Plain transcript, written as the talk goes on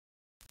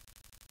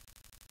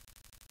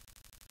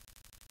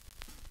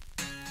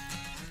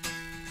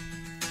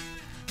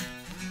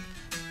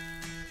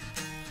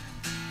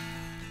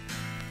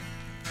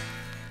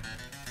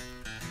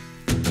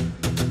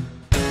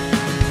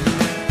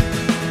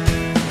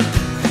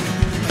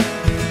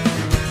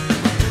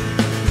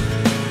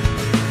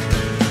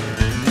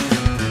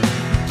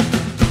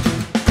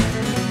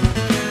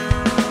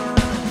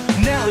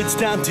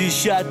time to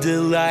shut the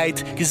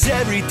light, 'cause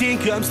everything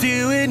comes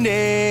to an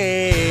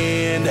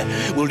end.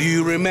 Will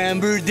you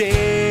remember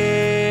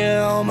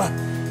them?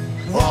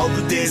 All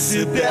the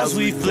decibels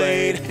we've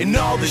played and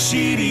all the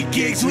shitty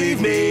gigs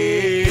we've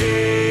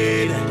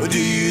made. Or do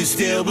you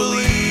still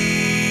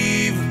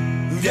believe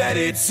that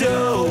it's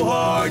so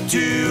hard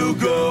to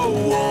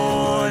go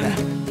on,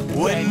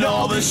 when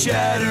all the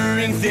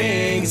shattering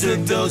things are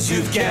those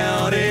you've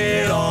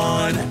counted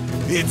on?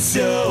 It's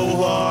so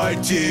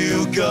hard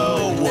to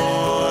go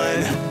on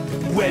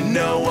when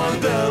no one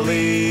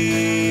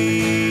believes